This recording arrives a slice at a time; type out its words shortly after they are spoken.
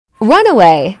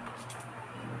Runaway.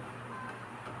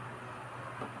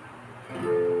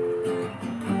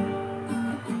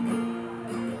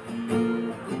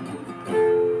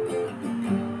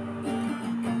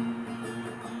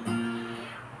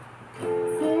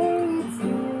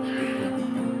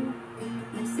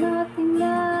 There's nothing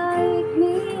like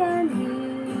me and you.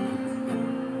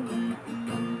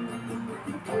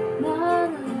 Not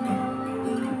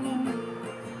alone.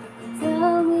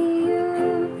 Tell me you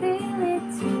feel it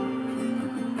too,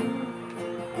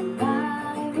 and I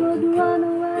would run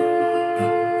away.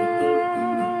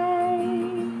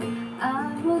 I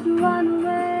would run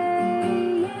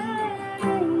away.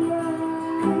 Yeah, yeah.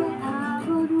 I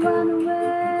would run away.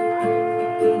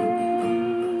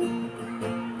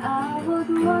 I would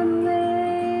run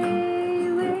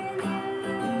away with you,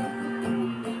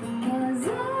 'cause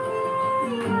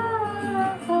I've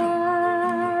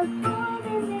fallen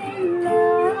in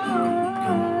love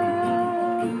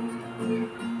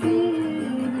with you.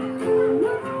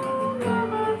 No,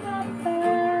 never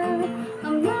happen.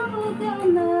 I'm never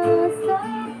gonna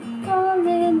stop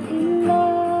falling in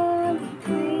love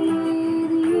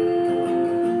with you.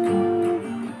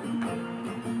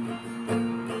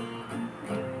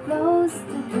 Close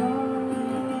the door,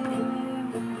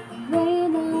 lay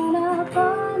down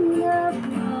upon the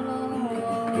floor,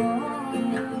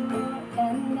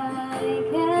 and I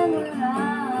can't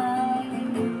lie.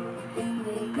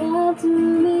 Wake up to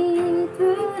me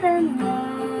through the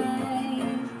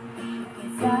night,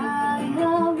 'cause I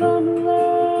have run away.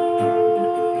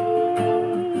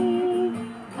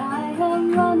 I have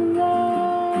run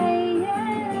away,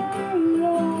 yeah,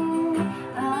 yeah.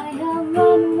 I have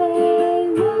run away.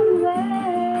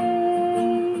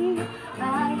 I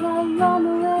have run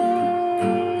away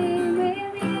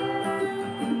with you,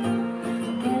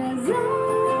 'cause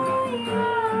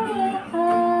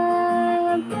I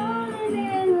am falling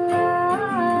in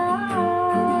love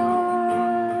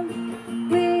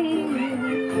with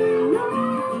you. No,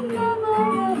 never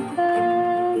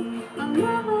happen. I'm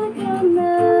never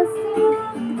gonna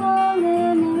stop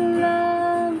falling in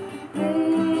love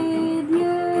with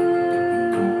you.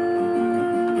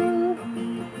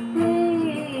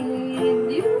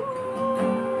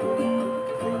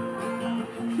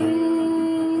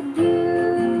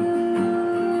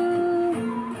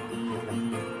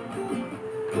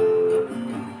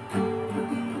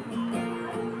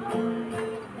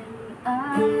 I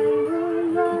would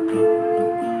run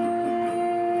away.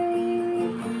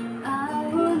 I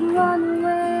would run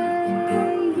away.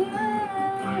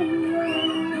 Yeah,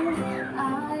 yeah.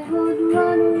 I would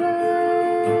run away.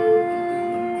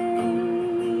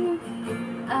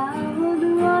 I would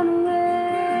run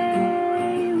away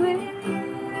with you.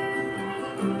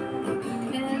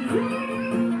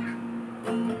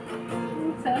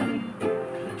 'Cause sorry.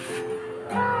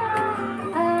 I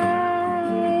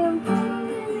am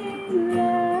falling in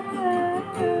love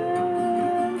with you.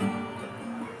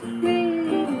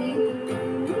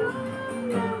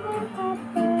 Never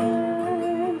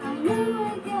happen. I'm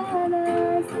never gonna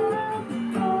stop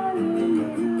falling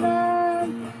in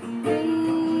love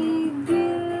with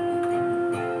you.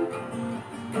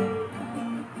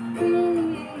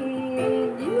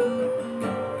 With you.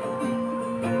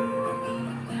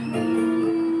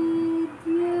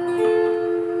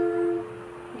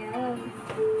 Yan.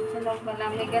 Siya pala.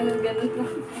 May ganun-ganun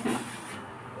lang.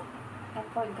 I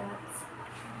forgot.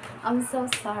 I'm so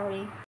sorry.